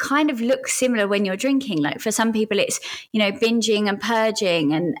can kind of look similar when you're drinking. Like for some people, it's, binging and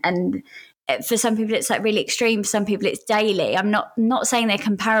purging and for some people it's like really extreme. For some people it's daily. I'm not saying they're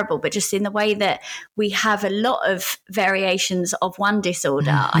comparable, but just in the way that we have a lot of variations of one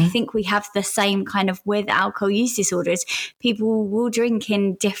disorder, I think we have the same kind of with alcohol use disorders. People will drink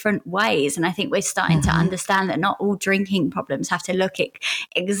in different ways. And I think we're starting to understand that not all drinking problems have to look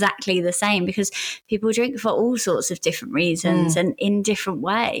exactly the same because people drink for all sorts of different reasons and in different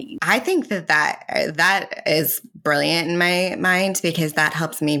ways. I think that is brilliant in my mind because that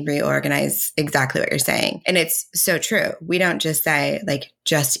helps me reorganize exactly what you're saying. And it's so true. We don't just say like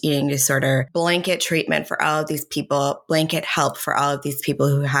just eating disorder, blanket treatment for all of these people, blanket help for all of these people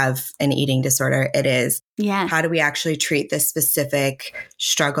who have an eating disorder. It is, how do we actually treat this specific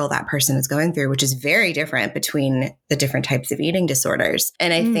struggle that person is going through, which is very different between the different types of eating disorders.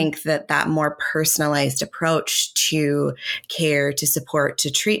 And I think that more personalized approach to care, to support,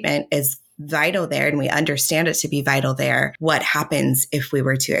 to treatment is vital there, and we understand it to be vital there. What happens if we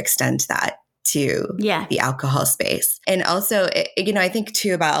were to extend that to the alcohol space? And also, I think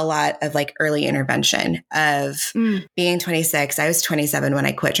too about a lot of like early intervention of being 26. I was 27 when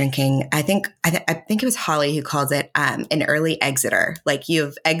I quit drinking. I think it was Holly who calls it an early exiter. Like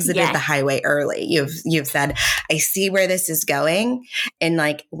you've exited the highway early. You've said, I see where this is going. And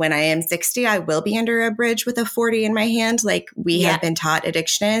like when I am 60, I will be under a bridge with a 40 in my hand. Like we have been taught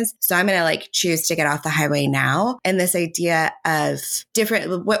addiction is. So I'm going to like choose to get off the highway now. And this idea of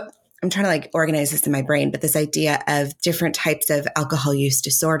I'm trying to like organize this in my brain, but this idea of different types of alcohol use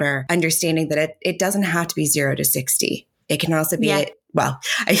disorder, understanding that it doesn't have to be 0 to 60. It can also be,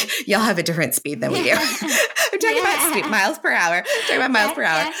 y'all have a different speed than we do. I'm talking about speed, miles per hour. I'm talking about miles per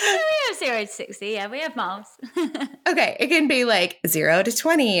hour. Yeah, we have 0 to 60. Yeah, we have miles. Okay. It can be like 0 to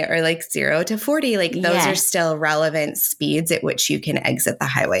 20 or like 0 to 40. Like those are still relevant speeds at which you can exit the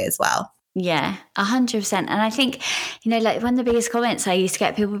highway as well. Yeah, 100%. And I think, like one of the biggest comments I used to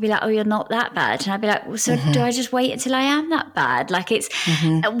get, people would be like, oh, you're not that bad. And I'd be like, well, so do I just wait until I am that bad? Like it's,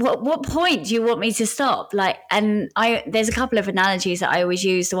 at what point do you want me to stop? Like, and there's a couple of analogies that I always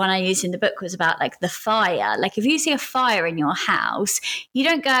use. The one I used in the book was about like the fire. Like if you see a fire in your house, you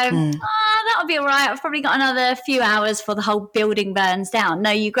don't go, that'll be all right. I've probably got another few hours before the whole building burns down.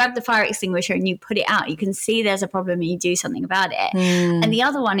 No, you grab the fire extinguisher and you put it out. You can see there's a problem and you do something about it. And the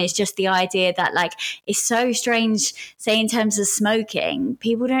other one is just the idea that like it's so strange, say in terms of smoking,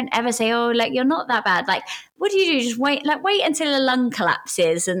 people don't ever say, oh, like you're not that bad. Like, what do? Just wait until a lung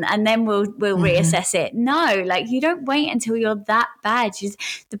collapses and then we'll reassess it. No, like you don't wait until you're that bad.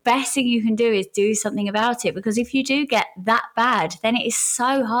 The best thing you can do is do something about it, because if you do get that bad, then it is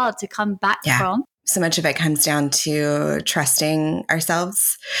so hard to come back from. So much of it comes down to trusting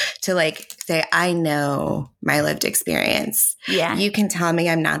ourselves to like say, I know my lived experience. Yeah. You can tell me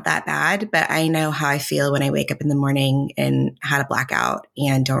I'm not that bad, but I know how I feel when I wake up in the morning and had a blackout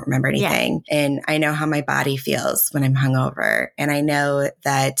and don't remember anything. Yeah. And I know how my body feels when I'm hungover. And I know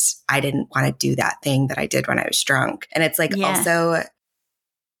that I didn't want to do that thing that I did when I was drunk. And it's like also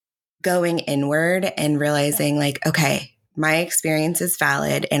going inward and realizing like, okay, my experience is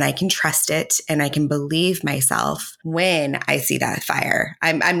valid and I can trust it and I can believe myself when I see that fire.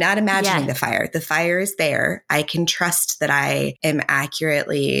 I'm not imagining the fire. The fire is there. I can trust that I am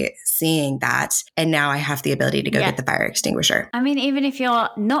accurately seeing that. And now I have the ability to go get the fire extinguisher. I mean, even if you're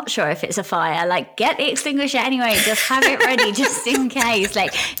not sure if it's a fire, like get the extinguisher anyway. Just have it ready just in case.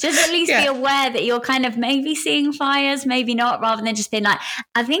 Like just at least be aware that you're kind of maybe seeing fires, maybe not, rather than just being like,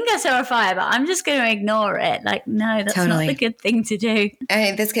 I think I saw a fire, but I'm just going to ignore it. Like, no, that's not a good thing to do. I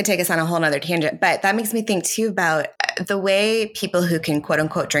mean, this could take us on a whole nother tangent, but that makes me think too about the way people who can quote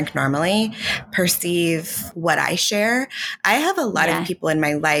unquote drink normally perceive what I share. I have a lot of people in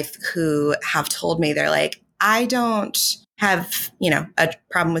my life who have told me, they're like, I don't have, a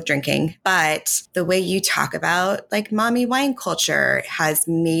problem with drinking, but the way you talk about like mommy wine culture has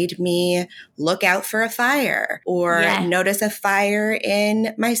made me look out for a fire or notice a fire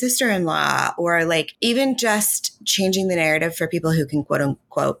in my sister-in-law, or like even just changing the narrative for people who can quote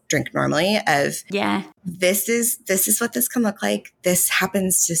unquote drink normally of this is what this can look like. This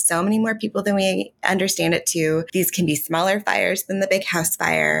happens to so many more people than we understand it to. These can be smaller fires than the big house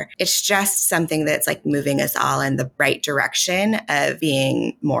fire. It's just something that's like moving us all in the right direction of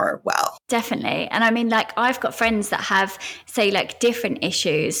being more well. Definitely. And I mean, like I've got friends that have, say, like different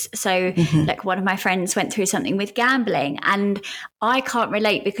issues. So like one of my friends went through something with gambling, and I can't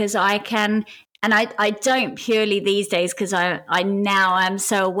relate because I can. And I don't purely these days because I now am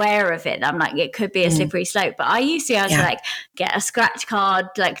so aware of it. I'm like, it could be a slippery slope. But I used to be able to like get a scratch card,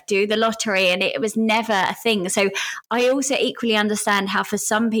 like do the lottery, and it was never a thing. So I also equally understand how for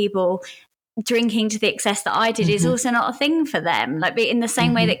some people drinking to the excess that I did is also not a thing for them, like in the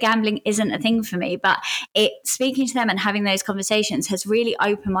same way that gambling isn't a thing for me. But speaking to them and having those conversations has really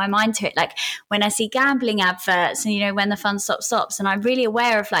opened my mind to it. Like when I see gambling adverts and when the fun stops, and I'm really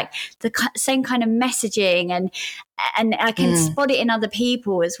aware of like the same kind of messaging, and I can spot it in other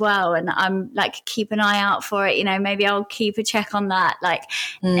people as well. And I'm like, keep an eye out for it. Maybe I'll keep a check on that. Like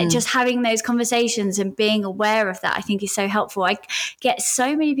just having those conversations and being aware of that, I think is so helpful. I get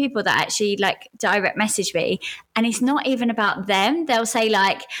so many people that actually like direct message me, and it's not even about them. They'll say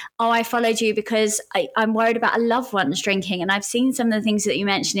like, oh, I followed you because I'm worried about a loved one's drinking, and I've seen some of the things that you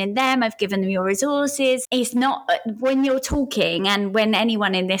mentioned in them. I've given them your resources. It's not when you're talking, and when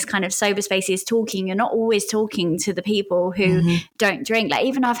anyone in this kind of sober space is talking, you're not always talking to the people who don't drink. Like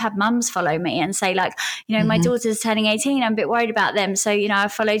even I've had mums follow me and say like, my daughter's turning 18. I'm a bit worried about them. So, I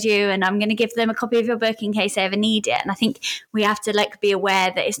followed you and I'm going to give them a copy of your book in case they ever need it. And I think we have to like be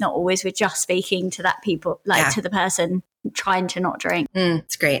aware that it's not always we're just speaking to that people, like to the person trying to not drink.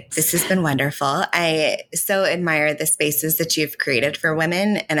 It's great. This has been wonderful. I so admire the spaces that you've created for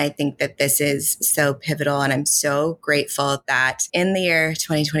women. And I think that this is so pivotal. And I'm so grateful that in the year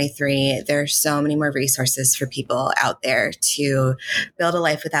 2023, there are so many more resources for people out there to build a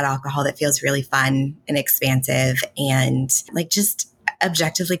life without alcohol that feels really fun and expansive and like just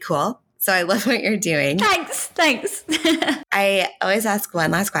objectively cool. So I love what you're doing. Thanks. I always ask one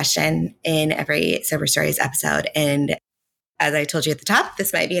last question in every Sober Stories episode. And as I told you at the top,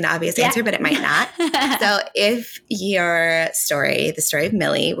 this might be an obvious answer, but it might not. So if your story, the story of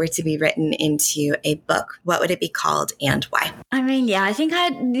Millie, were to be written into a book, what would it be called and why? I mean, I think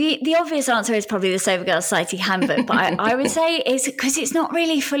the obvious answer is probably the Sober Girl Society Handbook, but I would say it's because it's not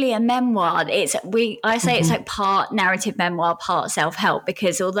really fully a memoir. It's like part narrative memoir, part self-help,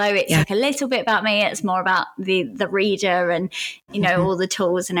 because although it's like a little bit about me, it's more about the reader and, all the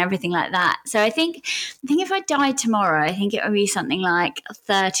tools and everything like that. So I think if I died tomorrow, I think it would be something like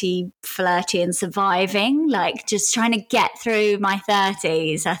 30, flirty and surviving, like just trying to get through my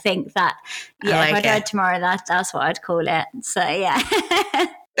 30s. I think that, if I died tomorrow, that's what I'd call it. So, yeah.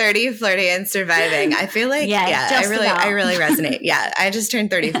 30, flirty, and surviving. I feel like, I really resonate. Yeah, I just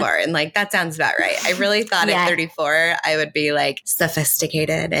turned 34 and like, that sounds about right. I really thought at 34, I would be like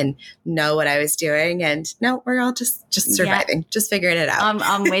sophisticated and know what I was doing. And no, we're all just surviving, just figuring it out.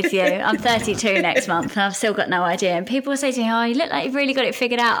 I'm with you. I'm 32 next month and I've still got no idea. And people say to me, oh, you look like you've really got it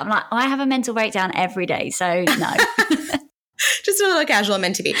figured out. I'm like, I have a mental breakdown every day. So no. Just a little casual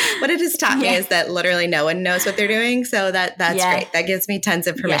meant to be. What it has taught me is that literally no one knows what they're doing. So that's great. That gives me tons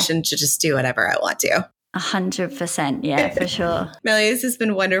of permission to just do whatever I want to. 100%. Yeah, for sure. Millie, this has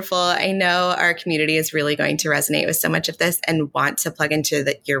been wonderful. I know our community is really going to resonate with so much of this and want to plug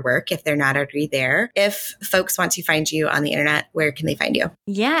into your work if they're not already there. If folks want to find you on the internet, where can they find you?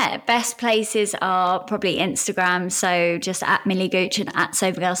 Yeah, best places are probably Instagram. So just at Millie Gooch and at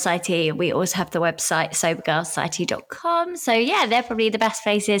Sober Society. We also have the website sobergirlsociety.com. So yeah, they're probably the best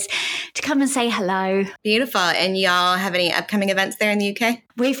places to come and say hello. Beautiful. And y'all have any upcoming events there in the UK?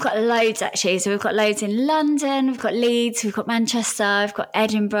 We've got loads actually. So we've got loads in London, we've got Leeds, we've got Manchester, we've got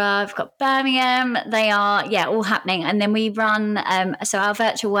Edinburgh, we've got Birmingham. They are, all happening. And then we run, so our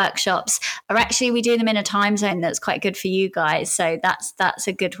virtual workshops are actually, we do them in a time zone that's quite good for you guys. So that's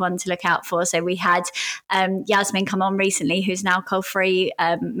a good one to look out for. So we had Yasmin come on recently, who's an alcohol-free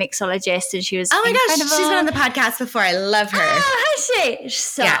mixologist, and she was incredible. Gosh, she's been on the podcast before. I love her. Oh, has she?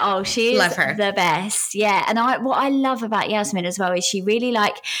 So, she is the best. Yeah. And what I love about Yasmin as well is she really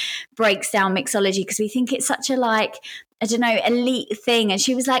breaks down mixology, because we think it's such a elite thing. And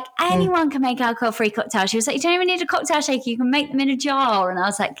she was like, anyone can make alcohol-free cocktails. She was like, you don't even need a cocktail shaker. You can make them in a jar. And I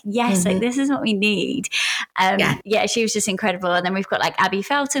was like, yes, this is what we need. She was just incredible. And then we've got Abby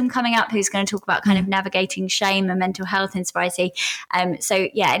Feltham coming up, who's going to talk about kind of navigating shame and mental health in sobriety.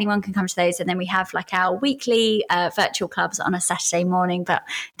 Anyone can come to those. And then we have our weekly virtual clubs on a Saturday morning, but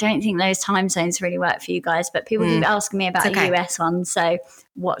I don't think those time zones really work for you guys. But people keep asking me about a US one. So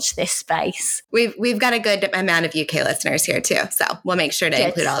watch this space. We've got a good amount of UK listeners here too. So we'll make sure to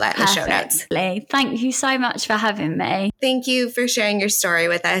include all that in the show notes. Thank you so much for having me. Thank you for sharing your story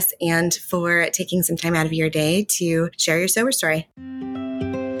with us and for taking some time out of your day to share your sober story.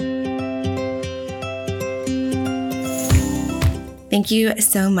 Thank you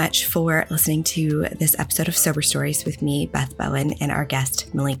so much for listening to this episode of Sober Stories with me, Beth Bowen, and our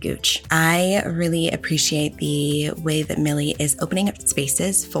guest, Millie Gooch. I really appreciate the way that Millie is opening up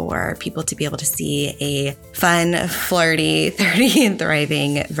spaces for people to be able to see a fun, flirty, 30 and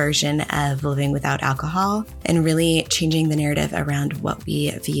thriving version of living without alcohol and really changing the narrative around what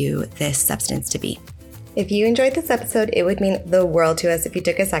we view this substance to be. If you enjoyed this episode, it would mean the world to us if you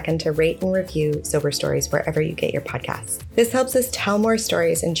took a second to rate and review Sober Stories wherever you get your podcasts. This helps us tell more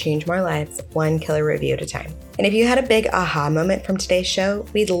stories and change more lives, one killer review at a time. And if you had a big aha moment from today's show,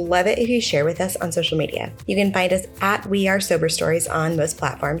 we'd love it if you share with us on social media. You can find us at We Are Sober Stories on most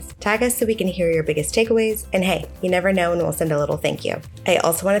platforms. Tag us so we can hear your biggest takeaways. And hey, you never know, and we'll send a little thank you. I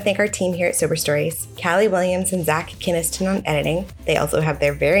also want to thank our team here at Sober Stories, Callie Williams and Zach Kinniston on editing. They also have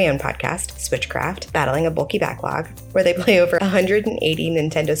their very own podcast, Switchcraft, Battling a Bulky Backlog, where they play over 180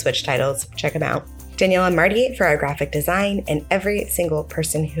 Nintendo Switch titles. Check them out. Daniela Marty for our graphic design, and every single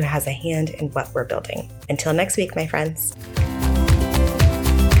person who has a hand in what we're building. Until next week, my friends.